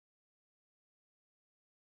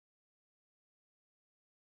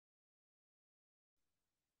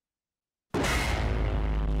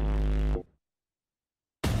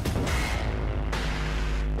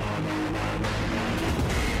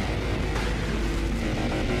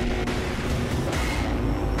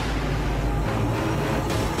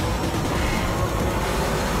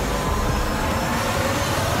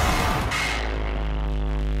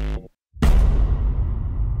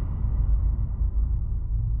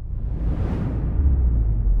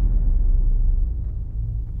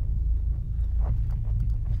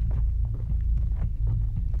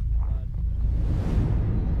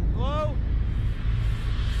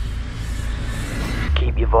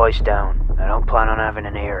voice down. I don't plan on having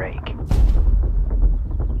an earache.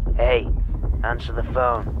 Hey, answer the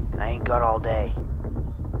phone. I ain't got all day.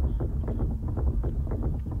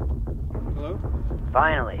 Hello?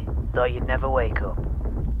 Finally. Thought you'd never wake up.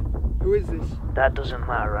 Who is this? That doesn't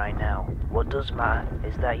matter right now. What does matter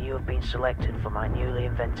is that you have been selected for my newly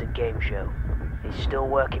invented game show. It's still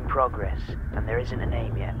work in progress, and there isn't a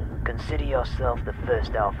name yet. Consider yourself the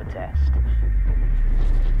first alpha test.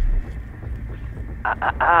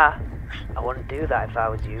 I wouldn't do that if I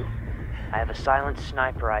was you. I have a silent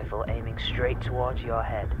sniper rifle aiming straight towards your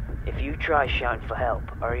head. If you try shouting for help,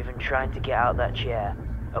 or even trying to get out of that chair,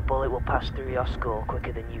 a bullet will pass through your skull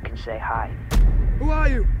quicker than you can say hi. Who are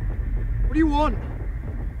you? What do you want?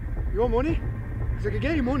 You want money? Because I could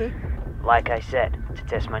get you money. Like I said, to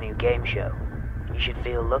test my new game show. You should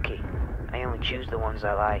feel lucky. I only choose the ones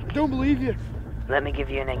I like. I don't believe you. Let me give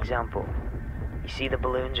you an example. You see the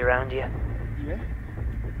balloons around you? Yeah?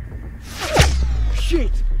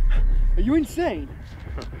 Shit! Are you insane?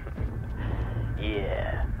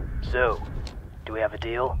 Yeah. So, do we have a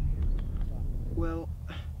deal? Well,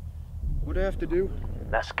 what do I have to do?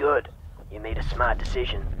 That's good. You made a smart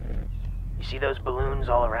decision. You see those balloons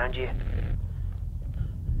all around you?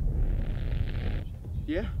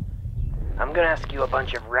 Yeah? I'm gonna ask you a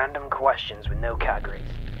bunch of random questions with no categories.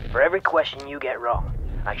 For every question you get wrong,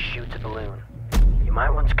 I shoot a balloon. You might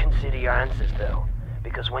want to consider your answers though,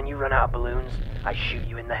 because when you run out of balloons, I shoot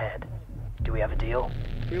you in the head. Do we have a deal?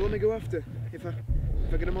 You let me go after, if I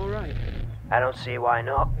get them all right. I don't see why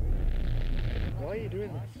not. Why are you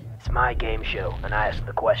doing this? It's my game show, and I ask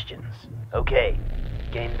the questions. Okay,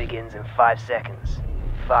 game begins in 5 seconds.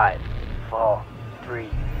 5, 4, 3,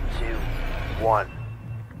 2, 1.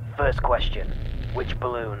 First question, which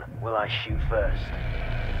balloon will I shoot first?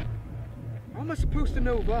 How am I supposed to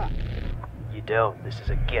know that? You don't, this is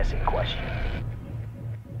a guessing question.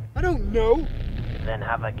 I don't know! Then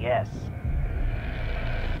have a guess.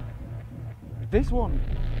 This one.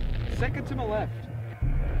 Second to my left.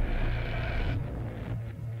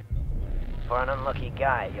 For an unlucky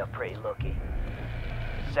guy, you're pretty lucky.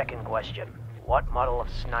 Second question, what model of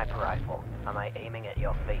sniper rifle am I aiming at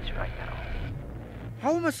your face right now?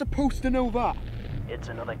 How am I supposed to know that? It's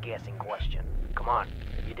another guessing question. Come on,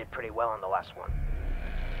 you did pretty well on the last one.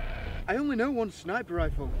 I only know one sniper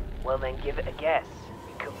rifle. Well then give it a guess.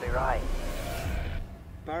 You could be right.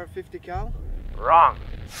 Barrett 50 cal? Wrong.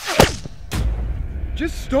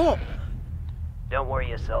 Just stop! Don't worry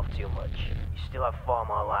yourself too much. You still have 4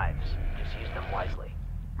 more lives. Just use them wisely.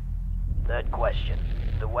 Third question.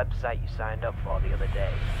 The website you signed up for the other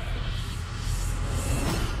day.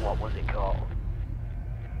 What was it called?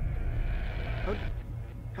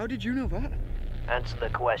 How did you know that? Answer the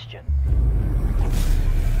question.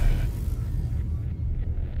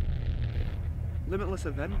 Limitless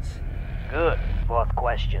events? Good. Fourth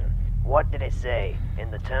question. What did it say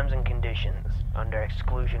in the terms and conditions under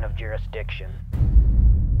exclusion of jurisdiction?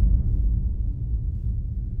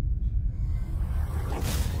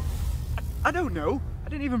 I don't know. I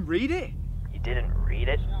didn't even read it. You didn't read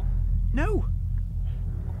it? No.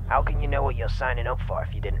 How can you know what you're signing up for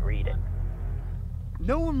if you didn't read it?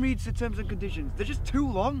 No one reads the terms and conditions. They're just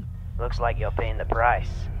too long. Looks like you're paying the price.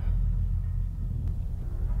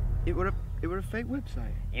 It were a fake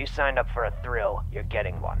website. You signed up for a thrill, you're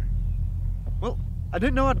getting one. Well, I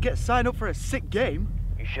didn't know I'd get signed up for a sick game.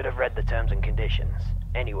 You should have read the terms and conditions.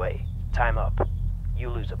 Anyway, time up. You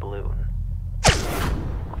lose a balloon.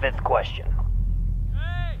 Fifth question.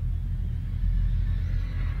 Hey!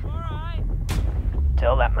 Alright.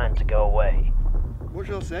 Tell that man to go away. What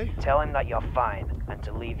shall I say? Tell him that you're fine and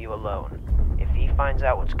to leave you alone. If he finds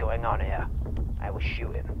out what's going on here, I will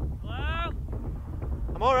shoot him. Hello?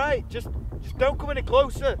 I'm alright. Just don't come any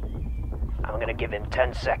closer. I'm gonna give him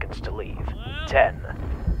 10 seconds to leave. 10,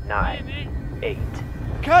 9, 8.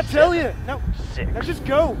 I can't tell you. Now 6. just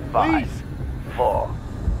go, 5, please. 4,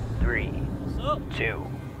 3, What's up? 2,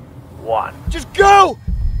 1. Just go!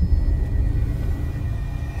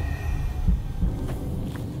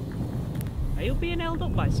 Are you being held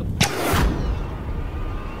up by something?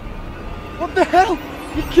 What the hell?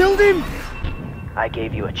 You killed him! I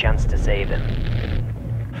gave you a chance to save him.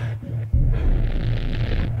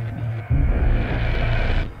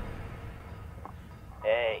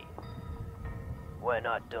 Hey, we're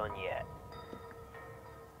not done yet.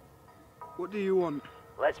 What do you want?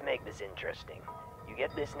 Let's make this interesting. You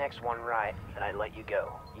get this next one right, and I let you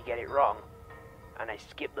go. You get it wrong, and I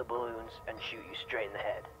skip the balloons and shoot you straight in the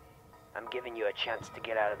head. I'm giving you a chance to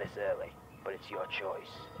get out of this early, but it's your choice.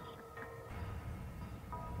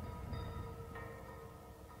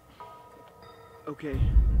 Okay.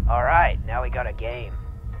 Alright, now we got a game.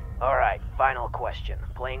 Alright, final question.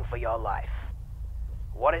 Playing for your life.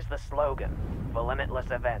 What is the slogan for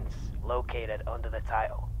Limitless Events located under the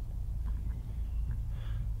title?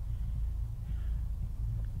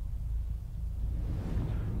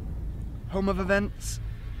 Home of events.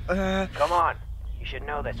 Come on, you should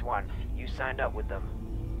know this one. You signed up with them.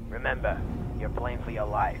 Remember, you're playing for your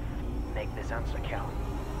life. Make this answer count.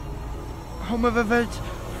 Home of events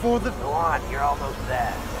for the... Go on, you're almost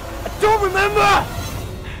there. I don't remember!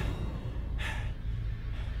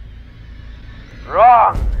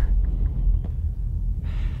 Wrong!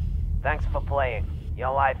 Thanks for playing.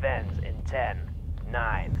 Your life ends in 10,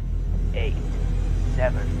 9, 8,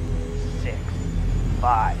 7, 6,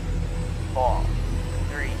 5, 4,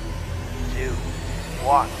 3, 2,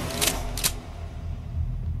 1.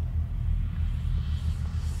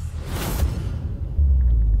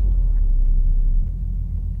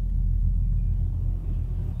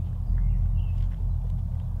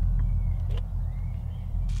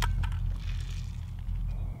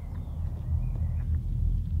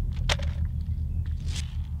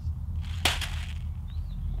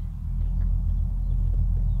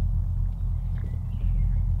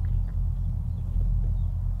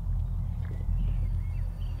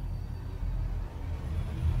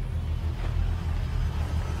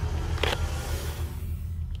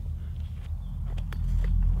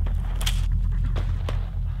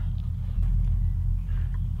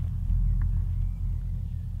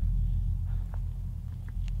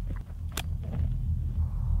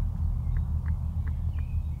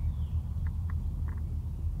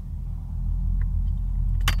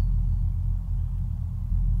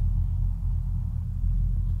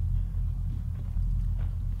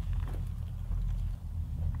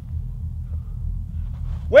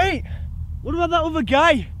 Wait! What about that other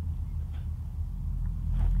guy?